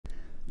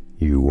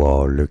You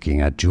are looking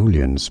at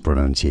Julian's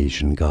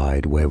pronunciation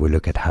guide, where we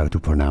look at how to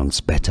pronounce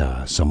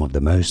better some of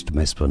the most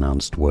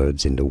mispronounced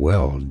words in the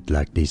world,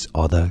 like this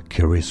other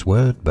curious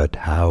word. But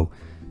how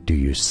do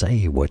you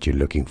say what you're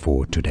looking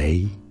for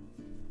today?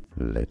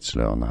 Let's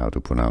learn how to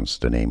pronounce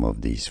the name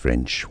of this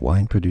French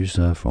wine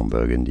producer from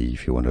Burgundy.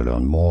 If you want to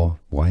learn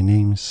more wine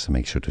names,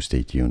 make sure to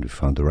stay tuned to the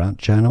Found Out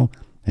channel,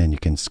 and you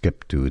can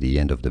skip to the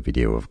end of the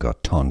video. I've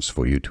got tons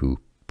for you to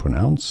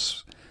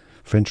pronounce.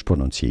 French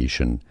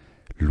pronunciation: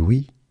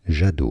 Louis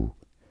Jadot.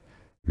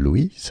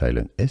 Louis,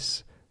 silent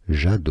S,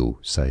 Jadot,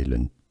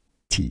 silent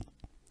T.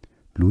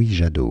 Louis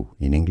Jadot.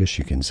 In English,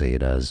 you can say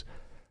it as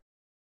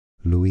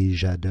Louis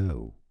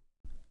Jadot.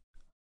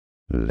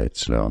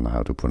 Let's learn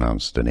how to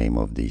pronounce the name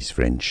of this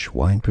French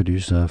wine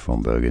producer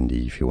from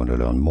Burgundy. If you want to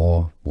learn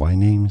more wine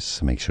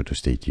names, make sure to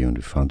stay tuned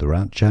to the Found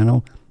Out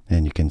channel,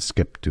 and you can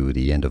skip to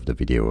the end of the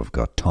video. I've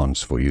got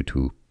tons for you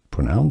to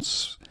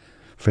pronounce.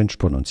 French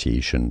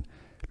pronunciation: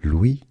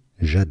 Louis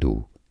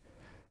Jadot.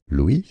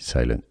 Louis,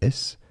 silent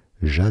S,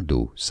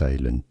 Jadot,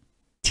 silent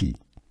T.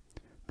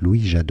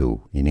 Louis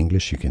Jadot. In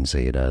English, you can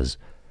say it as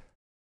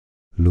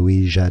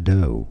Louis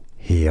Jadot.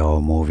 Here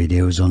are more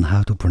videos on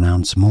how to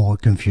pronounce more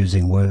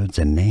confusing words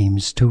and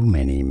names too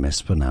many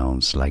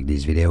mispronounced. Like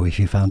this video if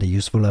you found it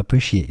useful. I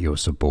appreciate your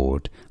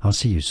support. I'll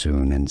see you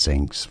soon, and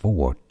thanks for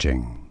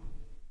watching.